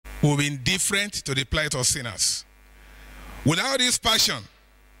will be indifferent to the plight of sinners. Without this passion,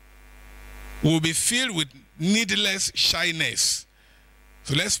 we will be filled with needless shyness.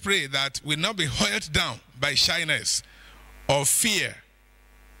 So let's pray that we'll not be held down by shyness or fear.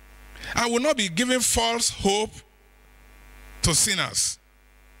 And will not be giving false hope to sinners.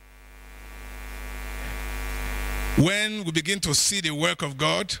 When we begin to see the work of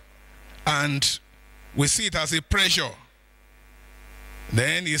God and we see it as a pressure,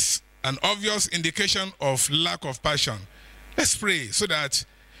 then it's an obvious indication of lack of passion. Let's pray so that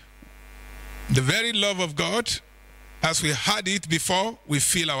the very love of God, as we had it before, we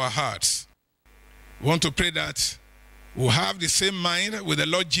fill our hearts. We want to pray that we'll have the same mind with the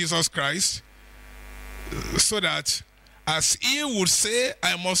Lord Jesus Christ, so that as he would say,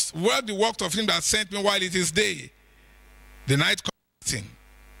 I must work the work of him that sent me while it is day, the night comes in.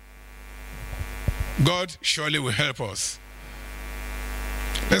 God surely will help us.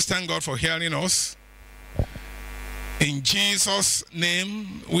 Let's thank God for hearing us. In Jesus'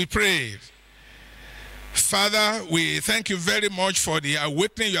 name we pray. Father, we thank you very much for the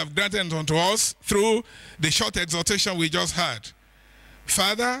awakening you have granted unto us through the short exhortation we just had.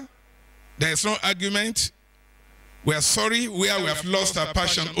 Father, there is no argument. We are sorry where we have lost our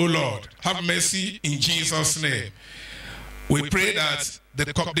passion, O Lord. Have mercy in Jesus' name. We pray that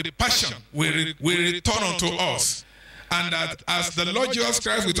the passion will return unto us, and that as the Lord Jesus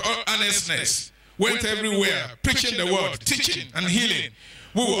Christ with all earnestness went everywhere, preaching the word, teaching and healing,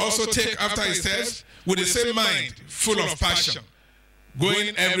 we will also take after his steps with the same mind, full of passion,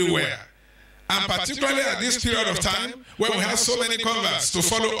 going everywhere. And particularly at this period of time, when we have so many converts to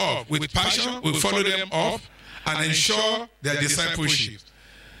follow up with passion, we follow them up and ensure their discipleship.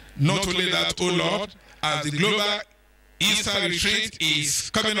 Not only that, O Lord, as the global Easter retreat is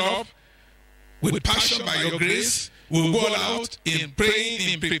coming up, with passion by your grace, we'll go out in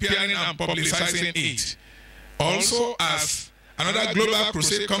praying, in preparing and publicizing it. Also, as another global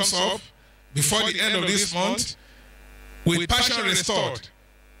crusade comes up before the end of this month, with passion restored,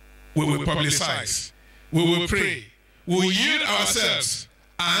 we will publicize, we will pray, we will yield ourselves,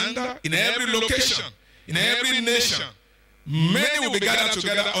 and in every location, in every nation, many will be gathered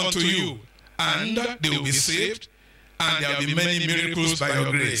together unto you, and they will be saved, and there will be many miracles by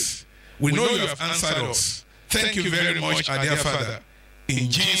your grace. We know you have answered us. Thank you very much, our dear Father. In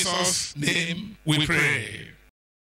Jesus' name we pray.